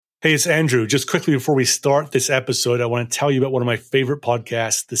Hey, it's Andrew. Just quickly before we start this episode, I want to tell you about one of my favorite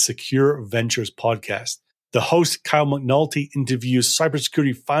podcasts, the Secure Ventures podcast. The host, Kyle McNulty, interviews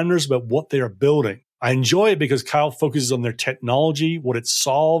cybersecurity founders about what they are building. I enjoy it because Kyle focuses on their technology, what it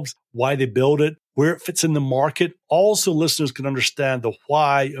solves, why they build it, where it fits in the market. Also, listeners can understand the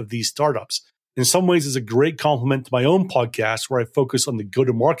why of these startups. In some ways, it's a great complement to my own podcast where I focus on the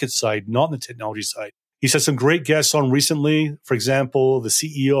go-to-market side, not on the technology side. He's had some great guests on recently. For example, the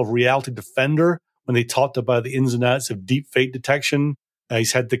CEO of Reality Defender, when they talked about the ins and outs of deep fake detection.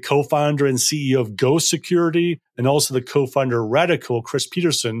 He's had the co-founder and CEO of Ghost Security, and also the co-founder of Radical, Chris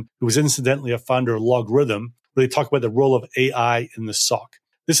Peterson, who was incidentally a founder of Logarithm, where they talk about the role of AI in the SOC.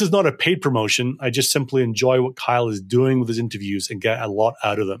 This is not a paid promotion. I just simply enjoy what Kyle is doing with his interviews and get a lot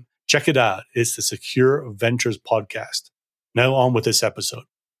out of them. Check it out. It's the Secure Ventures podcast. Now on with this episode.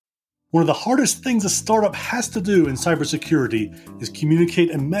 One of the hardest things a startup has to do in cybersecurity is communicate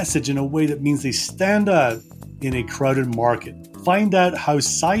a message in a way that means they stand out in a crowded market. Find out how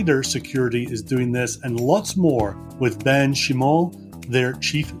Cider Security is doing this and lots more with Ben Shimol, their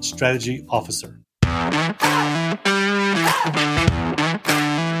Chief Strategy Officer.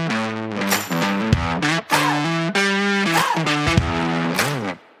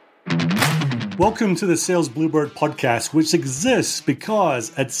 Welcome to the Sales Bluebird podcast, which exists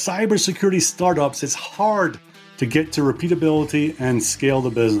because at cybersecurity startups, it's hard to get to repeatability and scale the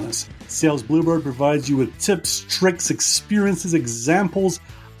business. Sales Bluebird provides you with tips, tricks, experiences, examples,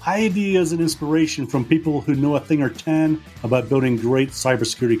 ideas, and inspiration from people who know a thing or 10 about building great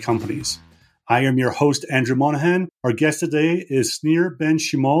cybersecurity companies. I am your host, Andrew Monahan. Our guest today is Sneer Ben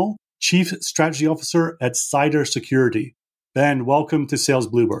Shimol, Chief Strategy Officer at Cider Security. Ben, welcome to Sales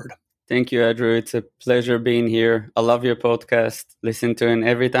Bluebird. Thank you, Andrew. It's a pleasure being here. I love your podcast. Listen to it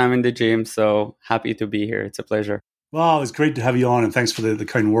every time in the gym. So happy to be here. It's a pleasure. Well, it's great to have you on, and thanks for the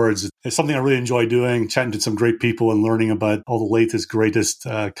kind words. It's something I really enjoy doing, chatting to some great people and learning about all the latest, greatest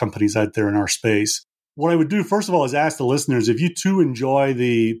companies out there in our space. What I would do, first of all, is ask the listeners, if you too enjoy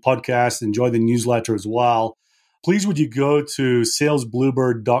the podcast, enjoy the newsletter as well, please would you go to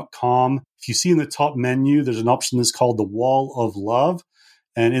salesbluebird.com. If you see in the top menu, there's an option that's called the Wall of Love.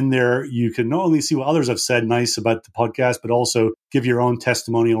 And in there, you can not only see what others have said nice about the podcast, but also give your own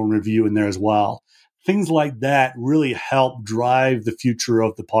testimonial and review in there as well. Things like that really help drive the future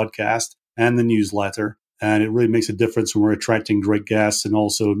of the podcast and the newsletter. And it really makes a difference when we're attracting great guests and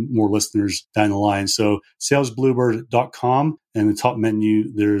also more listeners down the line. So salesbluebird.com, and in the top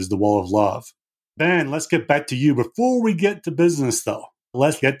menu, there's the Wall of Love. Ben, let's get back to you. Before we get to business, though,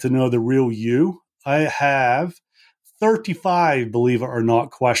 let's get to know the real you. I have 35, believe it or not,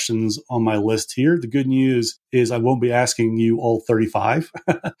 questions on my list here. The good news is I won't be asking you all 35.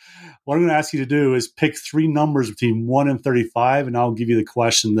 What I'm going to ask you to do is pick three numbers between 1 and 35, and I'll give you the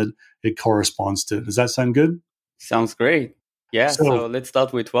question that it corresponds to. Does that sound good? Sounds great. Yeah, so let's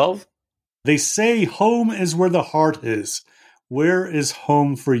start with 12. They say home is where the heart is. Where is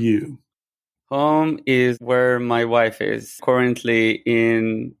home for you? Home is where my wife is, currently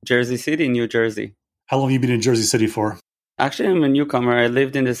in Jersey City, New Jersey. How long have you been in Jersey City for? Actually, I'm a newcomer. I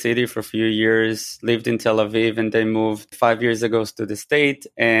lived in the city for a few years, lived in Tel Aviv, and then moved 5 years ago to the state.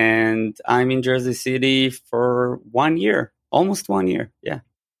 And I'm in Jersey City for 1 year, almost 1 year. Yeah.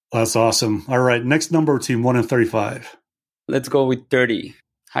 That's awesome. All right. Next number between 1 and 35. Let's go with 30.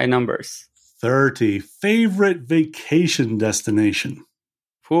 High numbers. 30. Favorite vacation destination?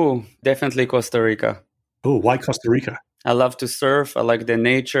 Definitely Costa Rica. Oh, why Costa Rica? I love to surf. I like the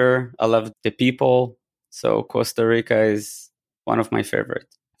nature. I love the people. So Costa Rica is one of my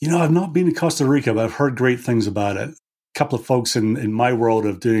favorites. You know, I've not been to Costa Rica, but I've heard great things about it. A couple of folks in my world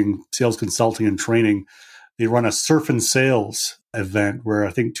of doing sales consulting and training, they run a surf and sales event where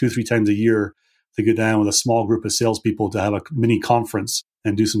I think 2-3 times a year they go down with a small group of salespeople to have a mini conference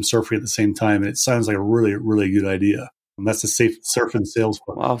and do some surfing at the same time. And it sounds like a really, really good idea. And that's a safe surf and sales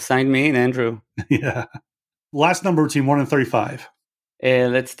club. Wow, sign me in, Andrew. Yeah. Last number between 1 and 35.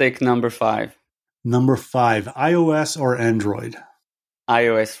 Let's take number 5. Number 5, iOS or Android?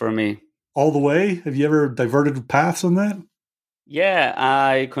 iOS for me. All the way? Have you ever diverted paths on that? Yeah,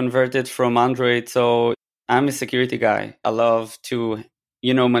 I converted from Android. So I'm a security guy. I love to,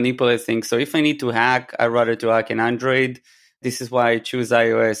 manipulate things. So if I need to hack, I rather to hack in Android. This is why I choose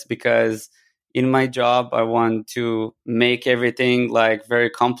iOS, because in my job, I want to make everything like very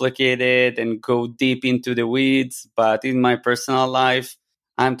complicated and go deep into the weeds. But in my personal life,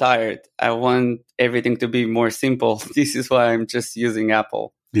 I'm tired. I want everything to be more simple. This is why I'm just using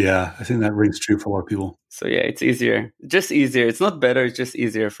Apple. Yeah, I think that rings true for a lot of people. So yeah, it's easier. Just easier. It's not better, it's just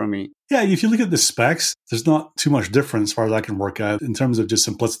easier for me. Yeah, if you look at the specs, there's not too much difference as far as I can work out in terms of just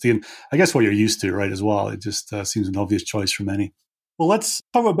simplicity and I guess what you're used to, right, as well. It just seems an obvious choice for many. Well, let's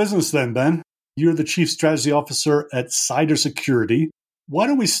talk about business then, Ben. You're the Chief Strategy Officer at Cider Security. Why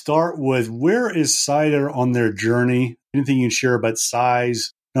don't we start with where is Cider on their journey? Anything you can share about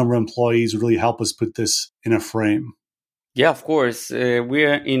size, number of employees would really help us put this in a frame. Yeah, of course.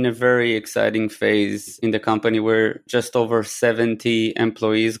 We're in a very exciting phase in the company. We're just over 70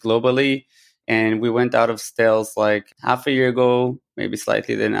 employees globally. And we went out of stealth like half a year ago, maybe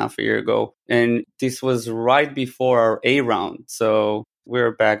slightly than half a year ago. And this was right before our A round. So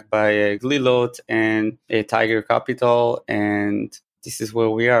we're backed by Glilot and a Tiger Capital. And this is where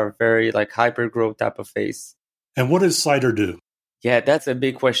we are, very like hyper growth type of phase. And what does Cider do? Yeah, that's a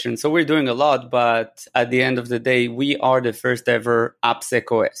big question. So we're doing a lot, but at the end of the day, we are the first ever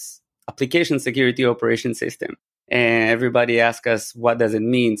AppSecOS, Application Security Operation System. And everybody asks us, what does it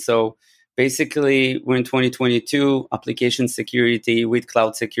mean? So basically, we're in 2022, application security with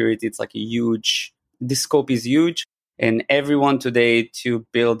cloud security. It's like the scope is huge. And everyone today to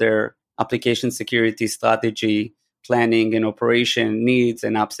build their application security strategy, planning and operation needs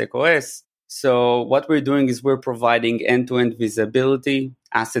an AppSecOS. So what we're doing is we're providing end-to-end visibility,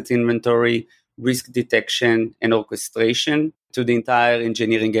 asset inventory, risk detection, and orchestration to the entire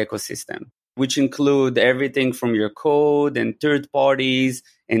engineering ecosystem, which include everything from your code and third parties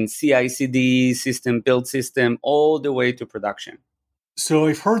and CI/CD system, build system, all the way to production. So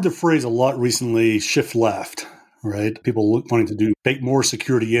I've heard the phrase a lot recently, shift left, right? People wanting to bake more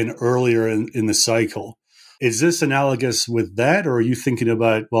security in earlier in the cycle. Is this analogous with that, or are you thinking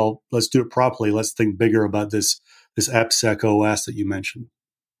about, well, let's do it properly. Let's think bigger about this AppSecOS that you mentioned?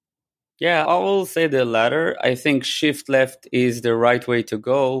 Yeah, I will say the latter. I think shift left is the right way to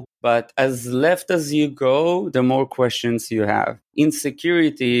go. But as left as you go, the more questions you have. In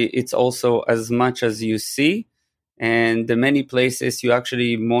security, it's also as much as you see. And the many places you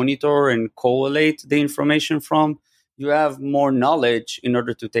actually monitor and correlate the information from, you have more knowledge in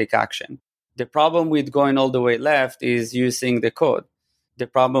order to take action. The problem with going all the way left is using the code. The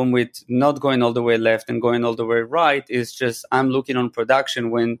problem with not going all the way left and going all the way right is just I'm looking on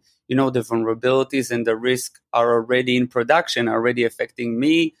production when the vulnerabilities and the risk are already in production, already affecting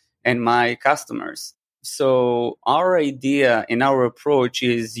me and my customers. So our idea and our approach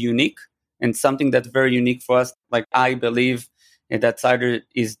is unique and something that's very unique for us, like I believe that Cider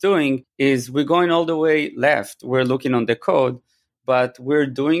is doing, is we're going all the way left. We're looking on the code, but we're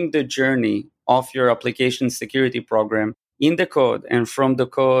doing the journey of your application security program in the code and from the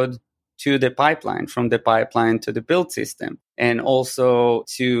code to the pipeline, from the pipeline to the build system, and also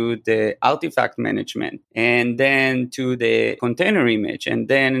to the artifact management, and then to the container image, and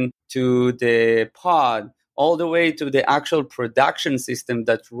then to the pod, all the way to the actual production system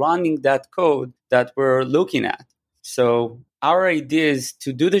that's running that code that we're looking at. So our idea is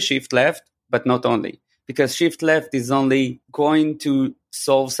to do the shift left, but not only. Because shift left is only going to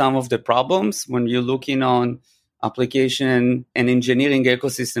solve some of the problems. When you're looking on application and engineering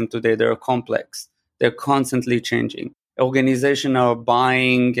ecosystem today, they're complex. They're constantly changing. Organizations are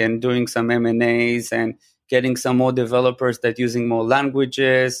buying and doing some M&As and getting some more developers that using more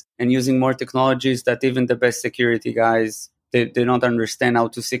languages and using more technologies that even the best security guys, they don't understand how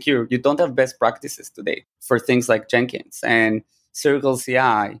to secure. You don't have best practices today for things like Jenkins and Circle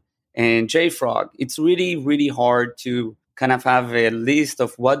CI and JFrog. It's really, really hard to kind of have a list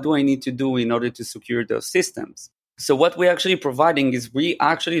of what do I need to do in order to secure those systems. So what we're actually providing is we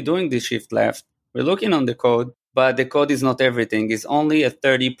actually doing the shift left. We're looking on the code, but the code is not everything. It's only a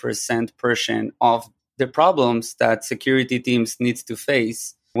 30% portion of the problems that security teams needs to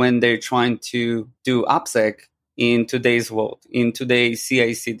face when they're trying to do AppSec in today's world, in today's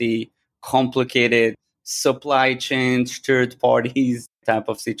CI/CD, complicated supply chain, third parties type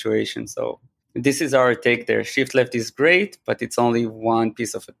of situation. So this is our take there. Shift left is great, but it's only one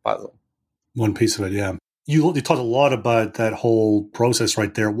piece of the puzzle. One piece of it, yeah. You talked a lot about that whole process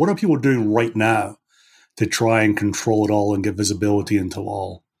right there. What are people doing right now to try and control it all and get visibility into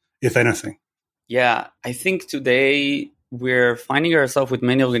all, if anything? Yeah, I think today we're finding ourselves with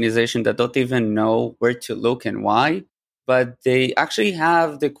many organizations that don't even know where to look and why, but they actually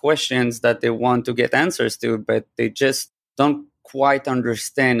have the questions that they want to get answers to, but they just don't quite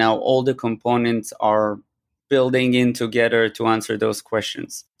understand how all the components are building in together to answer those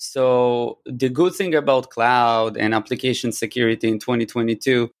questions. So the good thing about cloud and application security in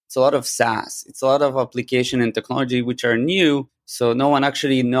 2022, it's a lot of SaaS. It's a lot of application and technology which are new. So no one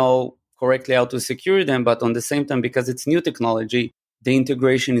actually know correctly how to secure them. But on the same time, because it's new technology, the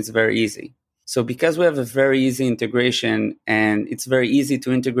integration is very easy. So because we have a very easy integration and it's very easy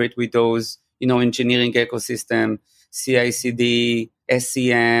to integrate with those, engineering ecosystem, CI/CD,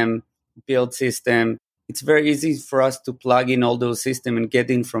 SCM, build system, it's very easy for us to plug in all those systems and get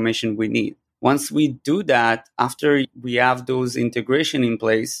the information we need. Once we do that, after we have those integration in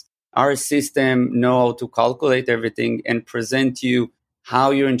place, our system know how to calculate everything and present you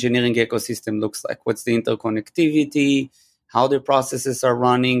how your engineering ecosystem looks like. What's the interconnectivity, how the processes are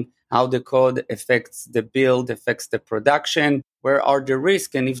running, how the code affects the build, affects the production, where are the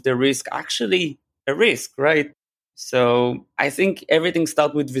risks, and if the risk actually a risk, right? So I think everything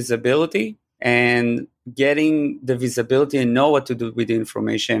starts with visibility, and getting the visibility and know what to do with the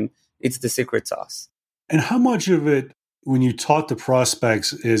information, it's the secret sauce. And how much of it, when you talk to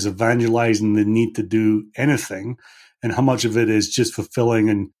prospects, is evangelizing the need to do anything, and how much of it is just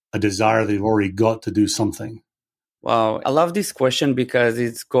fulfilling a desire they've already got to do something? Wow, I love this question because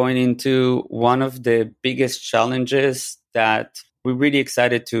it's going into one of the biggest challenges that we're really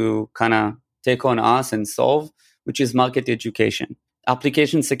excited to kind of take on us and solve, which is market education.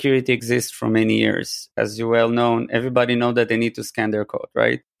 Application security exists for many years. As you well know, everybody knows that they need to scan their code,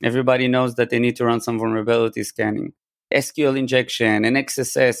 right? Everybody knows that they need to run some vulnerability scanning. SQL injection and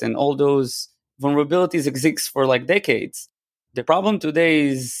XSS and all those vulnerabilities exist for like decades. The problem today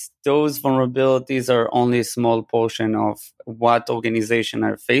is those vulnerabilities are only a small portion of what organizations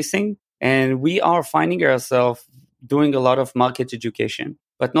are facing. And we are finding ourselves doing a lot of market education.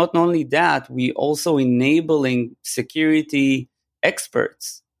 But not only that, we also enabling security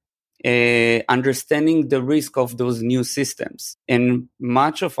experts, understanding the risk of those new systems. And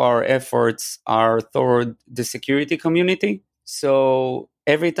much of our efforts are toward the security community. So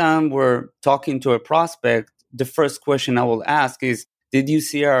every time we're talking to a prospect, the first question I will ask is, did you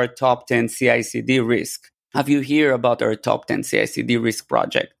see our top 10 CI/CD risk? Have you heard about our top 10 CI/CD risk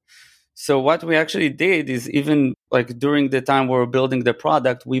project? So what we actually did is, even like during the time we were building the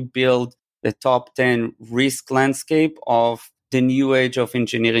product, we built the top 10 risk landscape of the new age of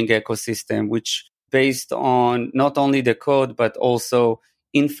engineering ecosystem, which based on not only the code, but also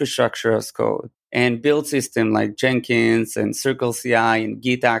infrastructure as code and build system like Jenkins and Circle CI and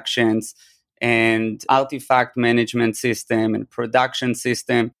Git Actions and artifact management system and production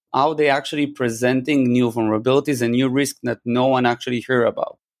system, how they actually presenting new vulnerabilities and new risks that no one actually heard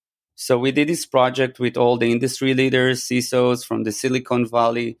about. So we did this project with all the industry leaders, CISOs from the Silicon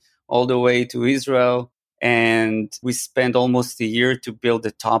Valley all the way to Israel. And we spent almost a year to build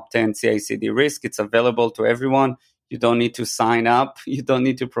the top 10 CI/CD risk. It's available to everyone. You don't need to sign up. You don't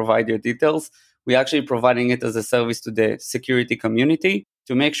need to provide your details. We're actually providing it as a service to the security community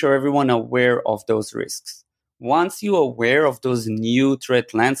to make sure everyone aware of those risks. Once you're aware of those new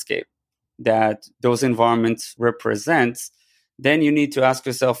threat landscape that those environments represents, then you need to ask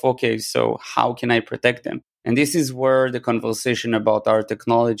yourself, okay, so how can I protect them? And this is where the conversation about our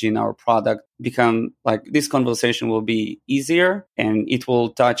technology and our product become like, this conversation will be easier and it will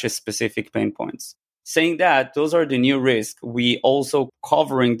touch a specific pain points. Saying that, those are the new risks. We also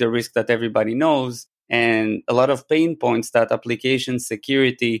covering the risk that everybody knows and a lot of pain points that application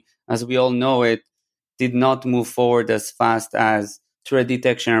security, as we all know it, did not move forward as fast as threat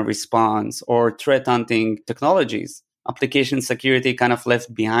detection and response or threat hunting technologies. Application security kind of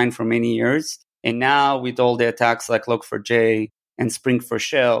left behind for many years. And now with all the attacks like Log4j and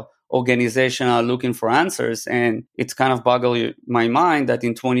Spring4Shell, organizations are looking for answers. And it's kind of boggled my mind that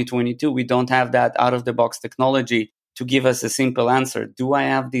in 2022, we don't have that out-of-the-box technology to give us a simple answer. Do I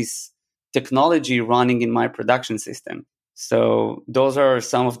have this technology running in my production system? So those are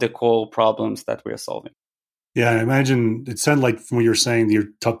some of the core problems that we're solving. Yeah, I imagine it sounded like from what you're saying, your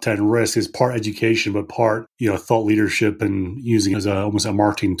top 10 risk is part education, but part, thought leadership and using it as almost a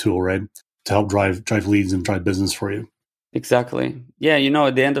marketing tool, right? To help drive leads and drive business for you. Exactly. Yeah,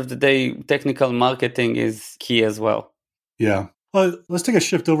 at the end of the day, technical marketing is key as well. Yeah. Well, let's take a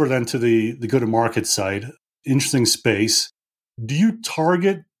shift over then to the go-to-market side. Interesting space. Do you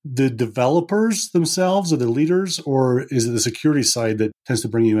target the developers themselves or the leaders, or is it the security side that tends to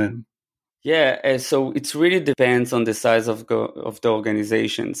bring you in? Yeah, so it really depends on the size of the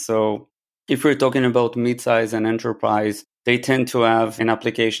organization. So if we're talking about mid-size and enterprise, they tend to have an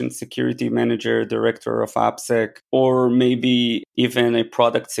application security manager, director of AppSec, or maybe even a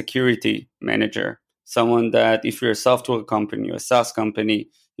product security manager. Someone that, if you're a software company or a SaaS company,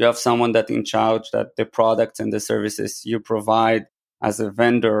 you have someone that in charge that the products and the services you provide as a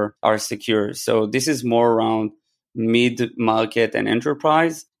vendor are secure. So this is more around mid-market and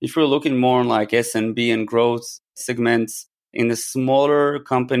enterprise. If you're looking more like SMB and growth segments, in the smaller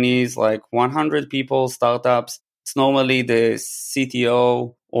companies like 100 people, startups, It's normally the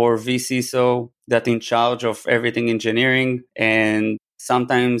CTO or VCSO that in charge of everything engineering. And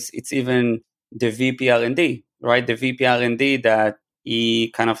sometimes it's even the VP R&D, right? The VP R&D that he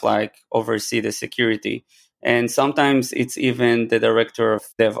kind of like oversee the security. And sometimes it's even the director of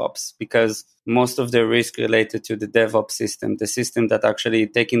DevOps, because most of the risk related to the DevOps system, the system that actually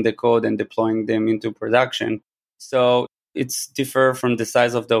taking the code and deploying them into production. So it's differ from the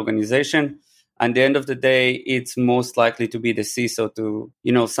size of the organization. At the end of the day, it's most likely to be the CISO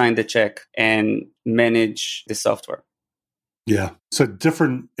to, sign the check and manage the software. Yeah. So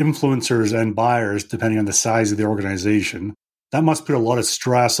different influencers and buyers, depending on the size of the organization, that must put a lot of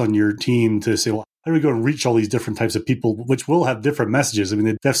stress on your team to say, well, how do we go and reach all these different types of people, which will have different messages? I mean,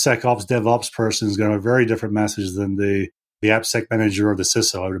 the DevSecOps, DevOps person is going to have a very different message than the AppSec manager or the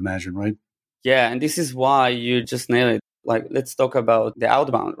CISO, I would imagine, right? Yeah. And this is why you just nailed it. Like, let's talk about the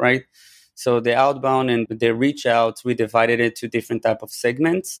outbound, right? So the outbound and the reach out, we divided it to different type of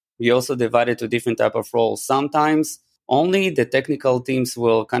segments. We also divided to different type of roles. Sometimes only the technical teams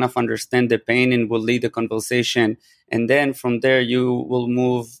will kind of understand the pain and will lead the conversation. And then from there, you will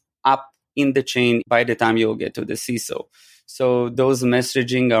move up in the chain by the time you'll get to the CISO. So those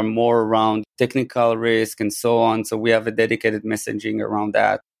messaging are more around technical risk and so on. So we have a dedicated messaging around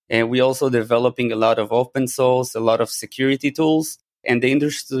that. And we also developing a lot of open source, a lot of security tools. And the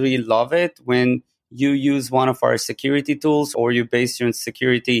industry love it when you use one of our security tools or you base your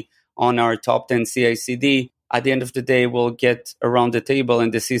security on our top 10 CI/CD. At the end of the day, we'll get around the table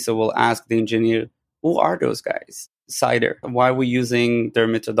and the CISO will ask the engineer, who are those guys? Cider. Why are we using their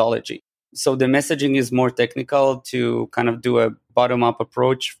methodology? So the messaging is more technical to kind of do a bottom-up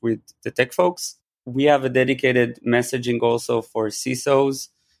approach with the tech folks. We have a dedicated messaging also for CISOs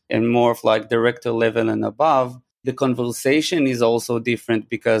and more of like director level and above. The conversation is also different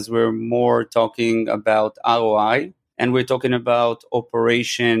because we're more talking about ROI and we're talking about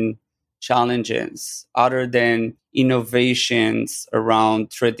operation challenges other than innovations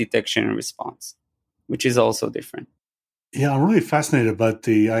around threat detection and response, which is also different. Yeah, I'm really fascinated about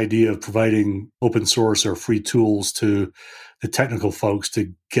the idea of providing open source or free tools to the technical folks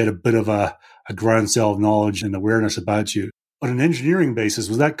to get a bit of a groundswell of knowledge and awareness about you. On an engineering basis,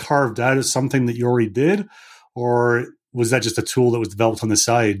 was that carved out as something that you already did? Or was that just a tool that was developed on the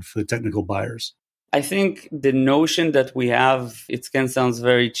side for the technical buyers? I think the notion that we have, it can sound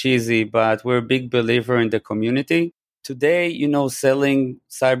very cheesy, but we're a big believer in the community. Today, selling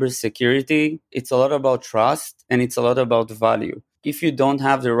cybersecurity, it's a lot about trust and it's a lot about value. If you don't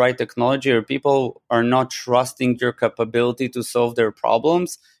have the right technology or people are not trusting your capability to solve their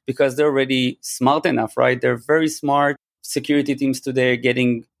problems because they're already smart enough, right? They're very smart. Security teams today are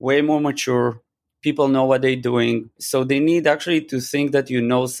getting way more mature. People know what they're doing. So they need actually to think that you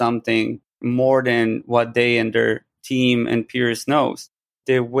know something more than what they and their team and peers knows.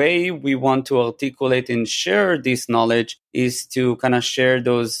 The way we want to articulate and share this knowledge is to kind of share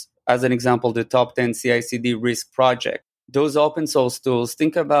those, as an example, the top 10 CI/CD risk project. Those open source tools,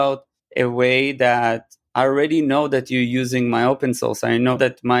 think about a way that I already know that you're using my open source. I know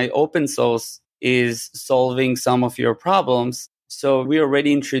that my open source is solving some of your problems. So we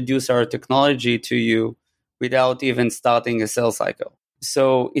already introduce our technology to you without even starting a sales cycle.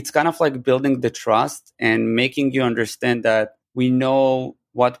 So it's kind of like building the trust and making you understand that we know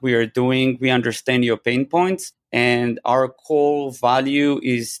what we are doing. We understand your pain points. And our core value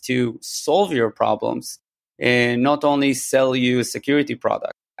is to solve your problems and not only sell you a security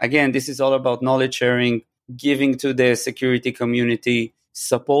product. Again, this is all about knowledge sharing, giving to the security community,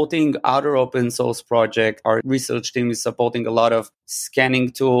 supporting other open source projects. Our research team is supporting a lot of scanning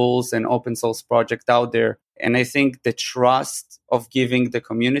tools and open source projects out there. And I think the trust of giving the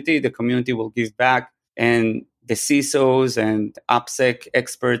community will give back. And the CISOs and AppSec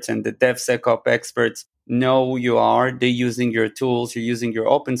experts and the DevSecOps experts know who you are. They're using your tools. You're using your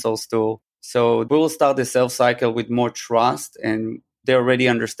open source tool. So we will start the sales cycle with more trust and they already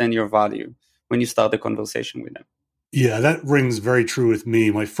understand your value when you start the conversation with them. Yeah, that rings very true with me.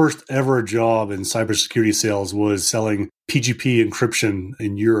 My first ever job in cybersecurity sales was selling PGP encryption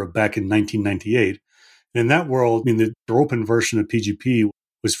in Europe back in 1998. And in that world, the open version of PGP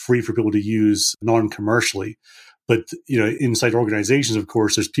was free for people to use non-commercially. But, inside organizations, of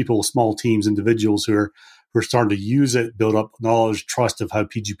course, there's people, small teams, individuals who are starting to use it, build up knowledge, trust of how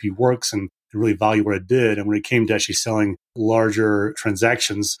PGP works and really value what it did. And when it came to actually selling larger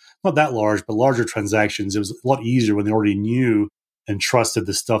transactions, not that large, but larger transactions, it was a lot easier when they already knew and trusted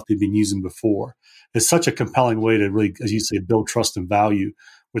the stuff they'd been using before. It's such a compelling way to really, as you say, build trust and value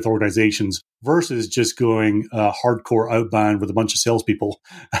with organizations versus just going hardcore outbound with a bunch of salespeople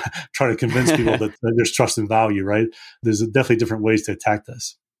trying to convince people that there's trust and value, right? There's definitely different ways to attack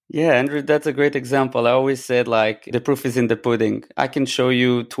this. Yeah, Andrew, that's a great example. I always said, like, the proof is in the pudding. I can show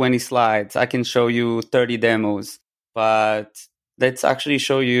you 20 slides. I can show you 30 demos, but let's actually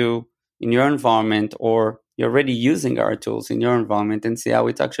show you in your environment, or you're already using our tools in your environment, and see how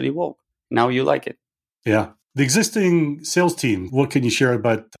it actually works. Now you like it. Yeah. The existing sales team, what can you share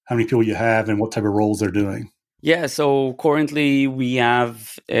about how many people you have and what type of roles they're doing? Yeah, so currently we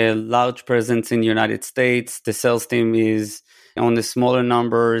have a large presence in the United States. The sales team is on the smaller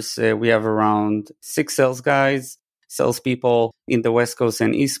numbers. We have around 6 sales guys, salespeople in the West Coast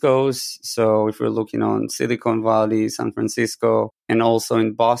and East Coast. So if we're looking on Silicon Valley, San Francisco, and also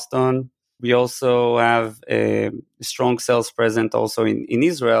in Boston, we also have a strong sales presence also in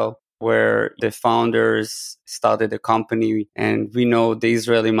Israel, where the founders started a company, and we know the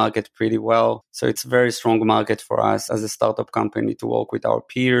Israeli market pretty well. So it's a very strong market for us as a startup company to work with our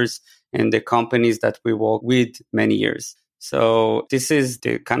peers and the companies that we work with many years. So this is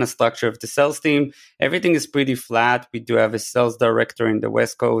the kind of structure of the sales team. Everything is pretty flat. We do have a sales director in the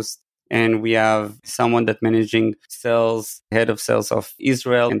West Coast, and we have someone that managing sales, head of sales of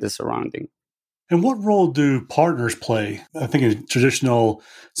Israel and the surrounding. And what role do partners play? I think in traditional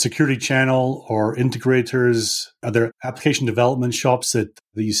security channel or integrators, are there application development shops that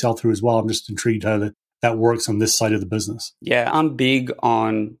you sell through as well? I'm just intrigued how that works on this side of the business. Yeah, I'm big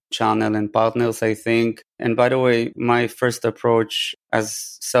on channel and partners, I think. And by the way, my first approach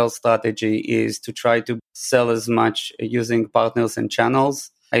as sales strategy is to try to sell as much using partners and channels.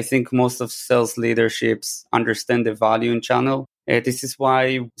 I think most of sales leaderships understand the value in channel. This is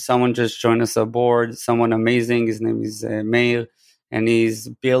why someone just joined us aboard, someone amazing. His name is Meir, and he's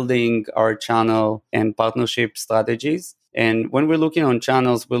building our channel and partnership strategies. And when we're looking on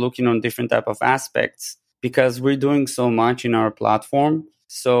channels, we're looking on different type of aspects because we're doing so much in our platform.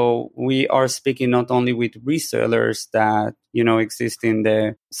 So we are speaking not only with resellers that, exist in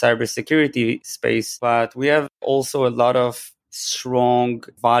the cybersecurity space, but we have also a lot of strong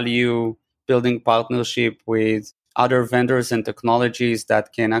value building partnership with other vendors and technologies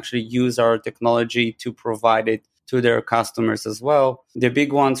that can actually use our technology to provide it to their customers as well. The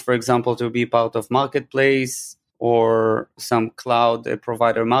big ones, for example, to be part of Marketplace or some cloud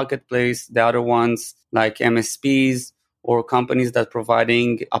provider marketplace. The other ones like MSPs or companies that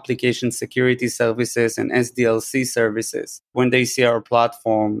providing application security services and SDLC services. When they see our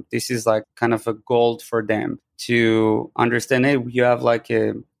platform, this is like kind of a gold for them to understand, hey, you have like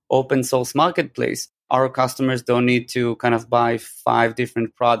a open source marketplace. Our customers don't need to kind of buy 5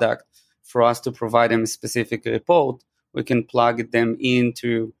 different products for us to provide them a specific report. We can plug them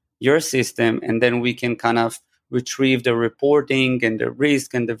into your system, and then we can kind of retrieve the reporting and the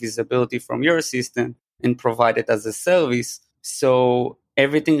risk and the visibility from your system and provide it as a service. So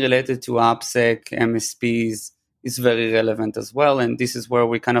everything related to AppSec, MSPs is very relevant as well. And this is where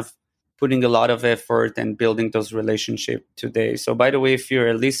we're kind of putting a lot of effort and building those relationships today. So by the way, if you're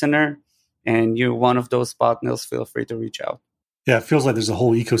a listener and you're one of those partners, feel free to reach out. Yeah, it feels like there's a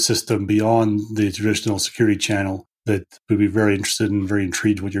whole ecosystem beyond the traditional security channel that would be very interested and very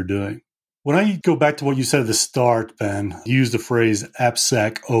intrigued what you're doing. When I go back to what you said at the start, Ben, you used the phrase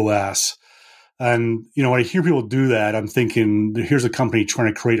AppSec OS. And, when I hear people do that, I'm thinking, here's a company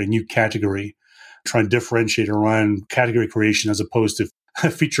trying to create a new category, trying to differentiate around category creation as opposed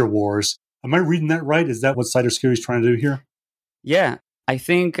to feature wars. Am I reading that right? Is that what cybersecurity is trying to do here? Yeah. I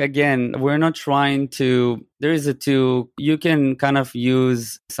think, again, we're not trying to, there is a tool, you can kind of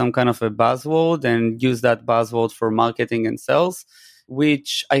use some kind of a buzzword and use that buzzword for marketing and sales,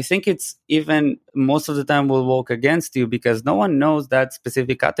 which I think it's even most of the time will work against you because no one knows that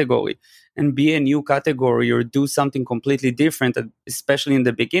specific category. And be a new category or do something completely different, especially in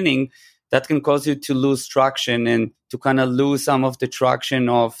the beginning, that can cause you to lose traction and to kind of lose some of the traction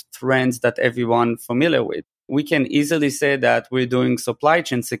of trends that everyone familiar with. We can easily say that we're doing supply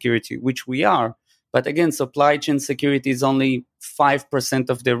chain security, which we are. But again, supply chain security is only 5%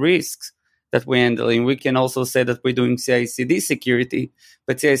 of the risks that we're handling. We can also say that we're doing CI/CD security,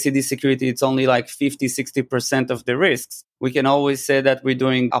 but CI/CD security, it's only like 50, 60% of the risks. We can always say that we're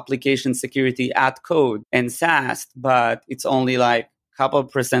doing application security at code and SaaS, but it's only like a couple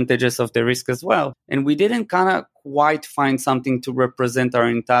percentages of the risk as well. And we didn't kind of quite find something to represent our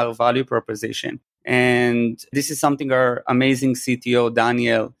entire value proposition. And this is something our amazing CTO,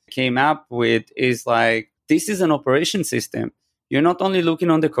 Daniel, came up with is like, this is an operation system. You're not only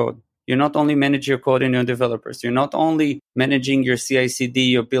looking on the code. You not only manage your code and your developers, you're not only managing your CI/CD,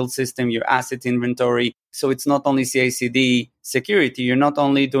 your build system, your asset inventory. So it's not only CI/CD security. You're not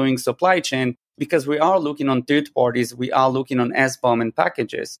only doing supply chain, because we are looking on third parties, we are looking on SBOM and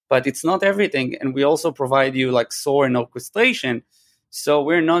packages, but it's not everything. And we also provide you like SOAR and orchestration. So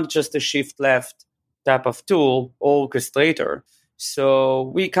we're not just a shift left type of tool or orchestrator. So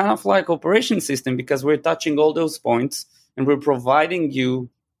we kind of like operation system because we're touching all those points and we're providing you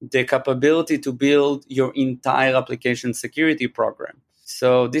the capability to build your entire application security program.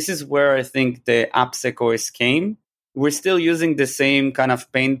 So this is where I think the AppSec OS came. We're still using the same kind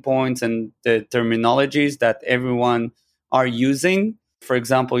of pain points and the terminologies that everyone are using. For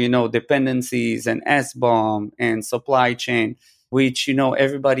example, dependencies and SBOM and supply chain, which,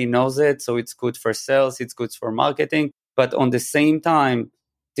 everybody knows it. So it's good for sales, it's good for marketing. But on the same time,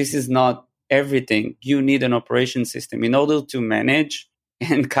 this is not everything. You need an operation system in order to manage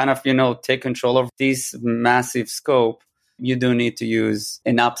and kind of, take control of this massive scope. You do need to use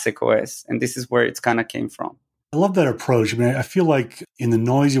an AppSec OS. And this is where it's kind of came from. I love that approach. I mean, I feel like in the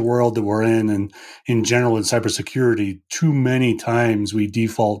noisy world that we're in and in general in cybersecurity, too many times we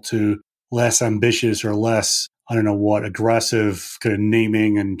default to less ambitious or less, aggressive kind of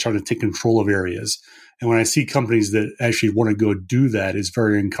naming and trying to take control of areas. And when I see companies that actually want to go do that, it's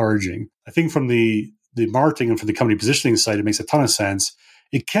very encouraging. I think from the marketing and from the company positioning side, it makes a ton of sense.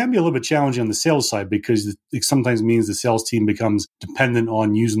 It can be a little bit challenging on the sales side because it sometimes means the sales team becomes dependent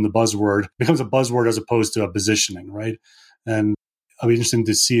on using the buzzword, becomes a buzzword as opposed to a positioning, right? And I'll be interested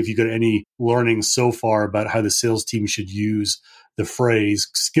to see if you got any learnings so far about how the sales team should use the phrase,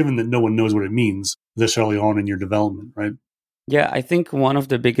 given that no one knows what it means this early on in your development, right? Yeah, I think one of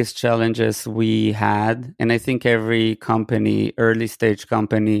the biggest challenges we had, and I think every company, early stage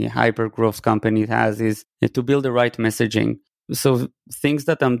company, hyper growth company has, is to build the right messaging. So things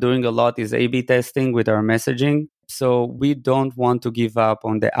that I'm doing a lot is A/B testing with our messaging. So we don't want to give up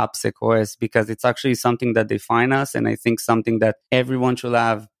on the AppSec OS because it's actually something that defines us. And I think something that everyone should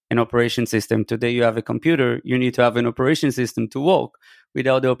have an operation system. Today you have a computer, you need to have an operation system to work.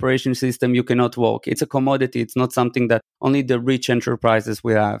 Without the operation system, you cannot work. It's a commodity. It's not something that only the rich enterprises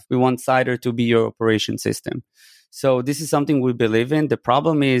will have. We want Cider to be your operation system. So this is something we believe in. The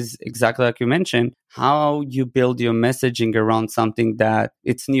problem is exactly like you mentioned, how you build your messaging around something that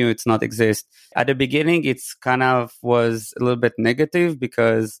it's new, it's not exist. At the beginning, it's kind of was a little bit negative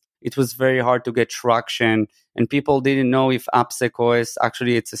because it was very hard to get traction and people didn't know if AppSec OS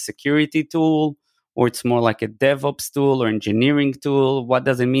actually it's a security tool or it's more like a DevOps tool or engineering tool. What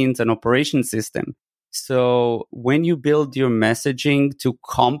does it mean? It's an operation system. So when you build your messaging to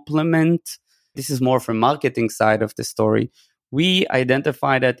complement, this is more from marketing side of the story, we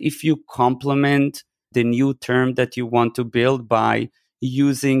identify that if you complement the new term that you want to build by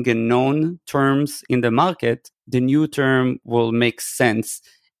using a known terms in the market, the new term will make sense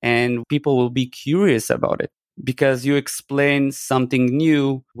and people will be curious about it because you explain something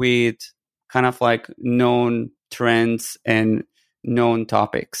new with kind of like known trends and known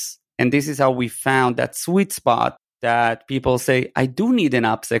topics. And this is how we found that sweet spot that people say, I do need an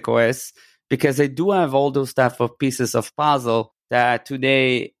AppSec OS because I do have all those type of pieces of puzzle that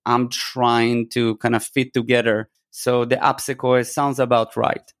today I'm trying to kind of fit together. So the AppSec OS sounds about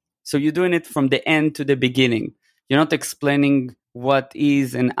right. So you're doing it from the end to the beginning. You're not explaining what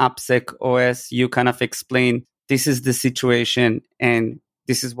is an AppSec OS. You kind of explain, this is the situation and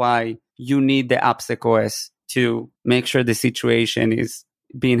this is why you need the AppSec OS to make sure the situation is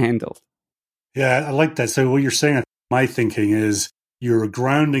being handled. Yeah, I like that. So what you're saying, my thinking is you're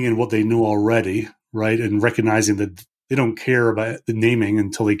grounding in what they know already, right? And recognizing that they don't care about the naming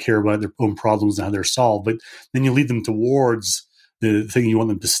until they care about their own problems and how they're solved. But then you lead them towards the thing you want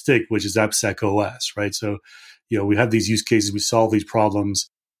them to stick, which is AppSec OS, right? So, we have these use cases, we solve these problems,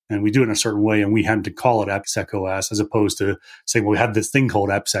 and we do it in a certain way, and we have to call it AppSec OS as opposed to saying, well, we have this thing called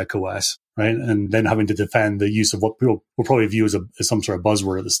AppSec OS, right? And then having to defend the use of what people will probably view as some sort of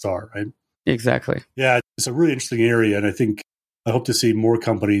buzzword at the start, right? Exactly. Yeah, it's a really interesting area, and I hope to see more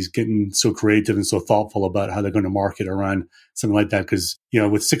companies getting so creative and so thoughtful about how they're going to market around something like that. Because,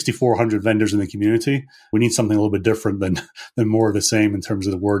 with 6,400 vendors in the community, we need something a little bit different than more of the same in terms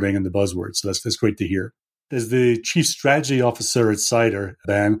of the wording and the buzzwords. So that's great to hear. As the Chief Strategy Officer at Cider,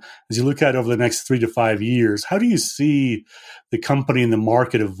 Ben, as you look at over the next 3 to 5 years, how do you see the company and the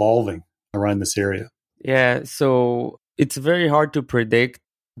market evolving around this area? Yeah, so it's very hard to predict.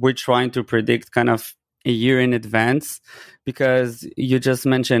 We're trying to predict kind of a year in advance because you just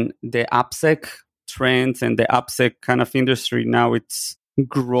mentioned the AppSec trends and the AppSec kind of industry. Now it's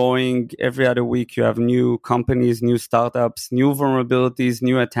growing every other week. You have new companies, new startups, new vulnerabilities,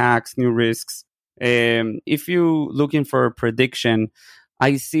 new attacks, new risks. If you're looking for a prediction,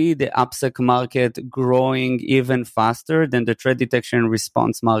 I see the AppSec market growing even faster than the threat detection and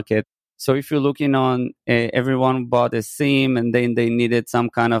response market. So if you're looking on, everyone bought a SIEM and then they needed some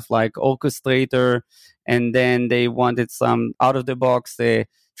kind of like orchestrator, and then they wanted some out of the box threat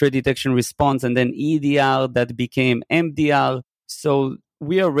detection response, and then EDR that became MDR. So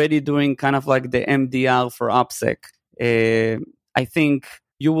we are already doing kind of like the MDR for AppSec. I think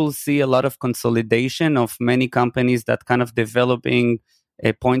you will see a lot of consolidation of many companies that kind of developing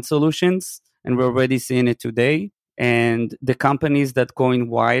point solutions, and we're already seeing it today. And the companies that going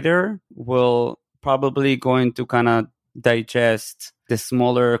wider will probably going to kind of digest the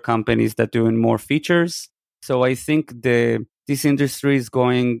smaller companies that doing more features. So I think this industry is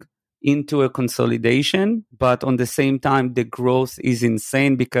going into a consolidation, but on the same time, the growth is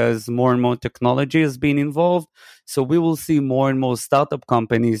insane because more and more technology has been involved. So we will see more and more startup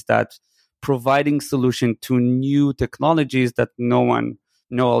companies that providing solution to new technologies that no one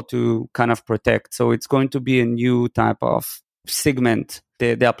know how to kind of protect. So it's going to be a new type of segment,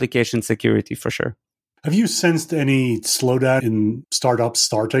 the application security for sure. Have you sensed any slowdown in startups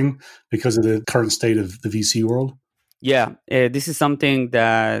starting because of the current state of the VC world? Yeah, this is something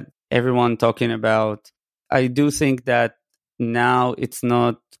that everyone talking about. I do think that now it's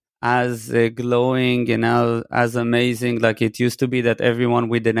not as glowing and as amazing like it used to be, that everyone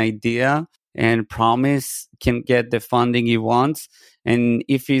with an idea and promise can get the funding he wants. And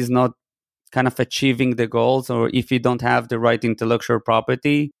if he's not kind of achieving the goals, or if he don't have the right intellectual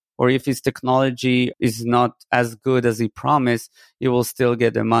property, or if his technology is not as good as he promised, he will still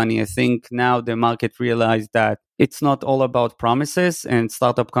get the money. I think now the market realized that it's not all about promises, and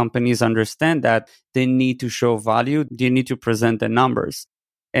startup companies understand that they need to show value. They need to present the numbers.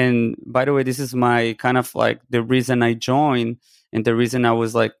 And by the way, this is my kind of like the reason I joined, and the reason I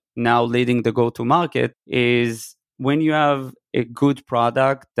was like now leading the go-to-market is when you have a good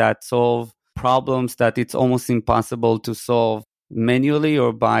product that solves problems that it's almost impossible to solve manually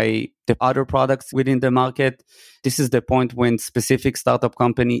or by the other products within the market. This is the point when specific startup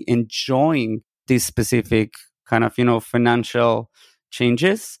company enjoying these specific kind of, financial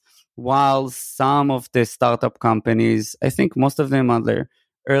changes, while some of the startup companies, I think most of them are their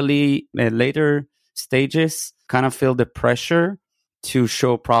later stages, kind of feel the pressure to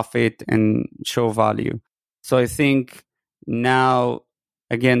show profit and show value. So I think now,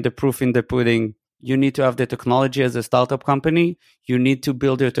 again, the proof in the pudding, you need to have the technology as a startup company. You need to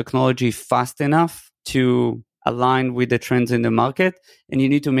build your technology fast enough to align with the trends in the market. And you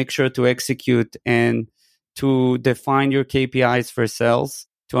need to make sure to execute and to define your KPIs for sales,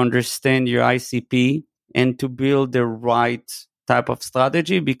 to understand your ICP, and to build the right type of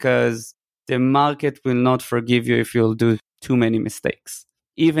strategy, because the market will not forgive you if you'll do too many mistakes,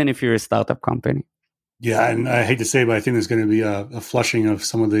 even if you're a startup company. Yeah, and I hate to say, but I think there's going to be a flushing of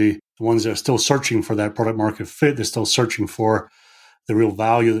some of the ones that are still searching for that product market fit. They're still searching for the real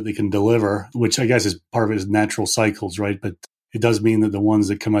value that they can deliver, which I guess is part of it is natural cycles, right? But it does mean that the ones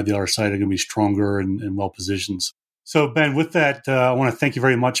that come out the other side are going to be stronger and well-positioned. So, Ben, with that, I want to thank you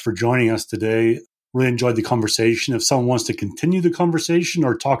very much for joining us today. Really enjoyed the conversation. If someone wants to continue the conversation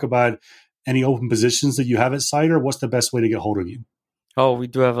or talk about any open positions that you have at Cider, what's the best way to get hold of you? Oh, we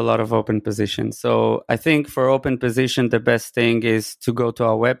do have a lot of open positions. So I think for open position, the best thing is to go to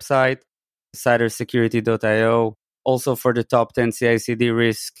our website, cidersecurity.io. Also for the top 10 CI/CD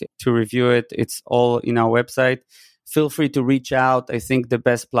risk to review it, it's all in our website. Feel free to reach out. I think the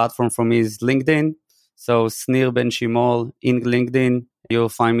best platform for me is LinkedIn. So Snir Ben Shimol in LinkedIn, you'll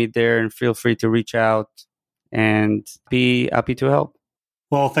find me there, and feel free to reach out and be happy to help.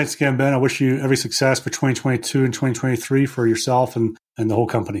 Well, thanks again, Ben. I wish you every success for 2022 and 2023 for yourself and the whole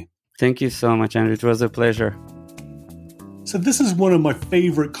company. Thank you so much, Andrew. It was a pleasure. So this is one of my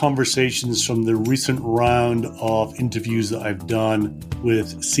favorite conversations from the recent round of interviews that I've done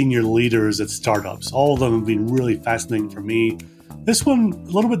with senior leaders at startups. All of them have been really fascinating for me. This one,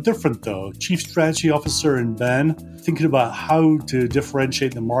 a little bit different though. Chief Strategy Officer in Ben, thinking about how to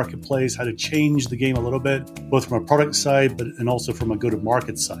differentiate the marketplace, how to change the game a little bit, both from a product side, and also from a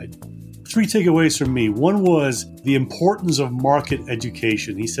go-to-market side. 3 takeaways from me. One was the importance of market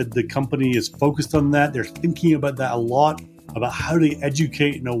education. He said the company is focused on that. They're thinking about that a lot, about how to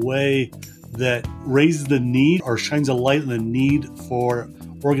educate in a way that raises the need or shines a light on the need for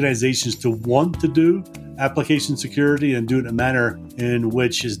organizations to want to do application security and do it in a manner in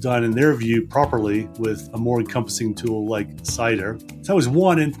which is done, in their view, properly with a more encompassing tool like Cider. So that was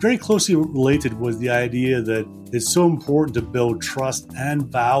one, and very closely related was the idea that it's so important to build trust and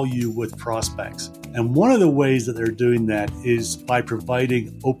value with prospects. And one of the ways that they're doing that is by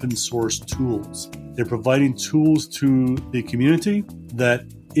providing open source tools. They're providing tools to the community that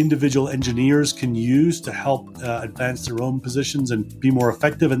individual engineers can use to help advance their own positions and be more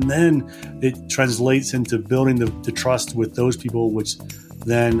effective. And then it translates into building the trust with those people, which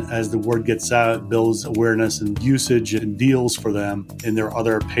then, as the word gets out, builds awareness and usage and deals for them in their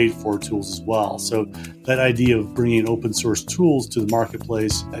other paid-for tools as well. So that idea of bringing open source tools to the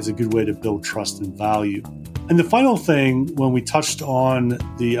marketplace is a good way to build trust and value. And the final thing, when we touched on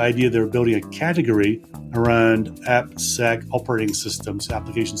the idea they're building a category around AppSec operating systems,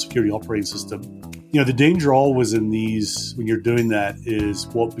 application security operating system, the danger always in these, when you're doing that, is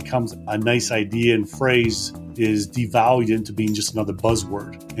what becomes a nice idea and phrase is devalued into being just another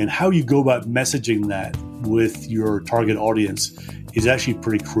buzzword. And how you go about messaging that with your target audience is actually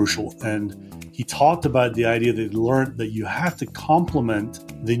pretty crucial. And he talked about the idea that he learned that you have to complement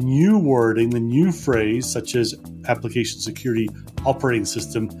the new wording, the new phrase, such as application security operating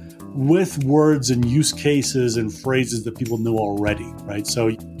system, with words and use cases and phrases that people know already, right? So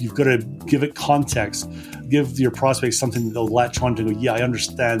you've got to give it context, give your prospects something that they'll latch on to go, yeah, I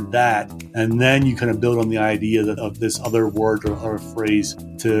understand that. And then you kind of build on the idea of this other word or phrase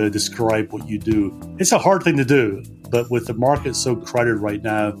to describe what you do. It's a hard thing to do, but with the market so crowded right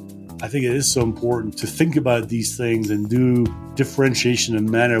now, I think it is so important to think about these things and do differentiation in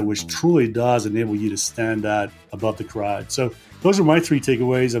a manner which truly does enable you to stand out above the crowd. So those are my 3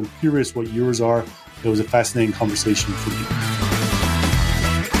 takeaways. I'm curious what yours are. It was a fascinating conversation for me.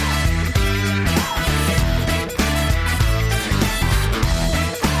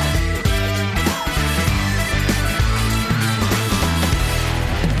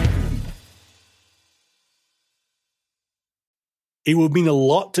 It would mean a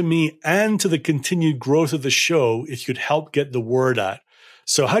lot to me and to the continued growth of the show if you could help get the word out.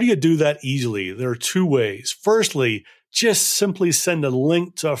 So how do you do that easily? There are 2 ways. Firstly, just simply send a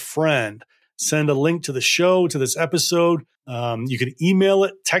link to a friend. Send a link to the show, to this episode. You can email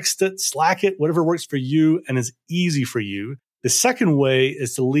it, text it, Slack it, whatever works for you and is easy for you. The second way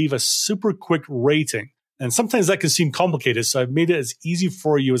is to leave a super quick rating. And sometimes that can seem complicated, so I've made it as easy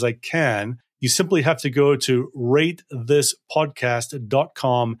for you as I can. You simply have to go to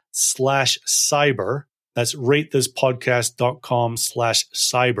ratethispodcast.com/cyber. That's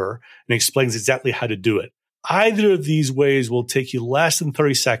ratethispodcast.com/cyber, and explains exactly how to do it. Either of these ways will take you less than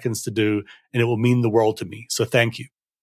 30 seconds to do, and it will mean the world to me. So thank you.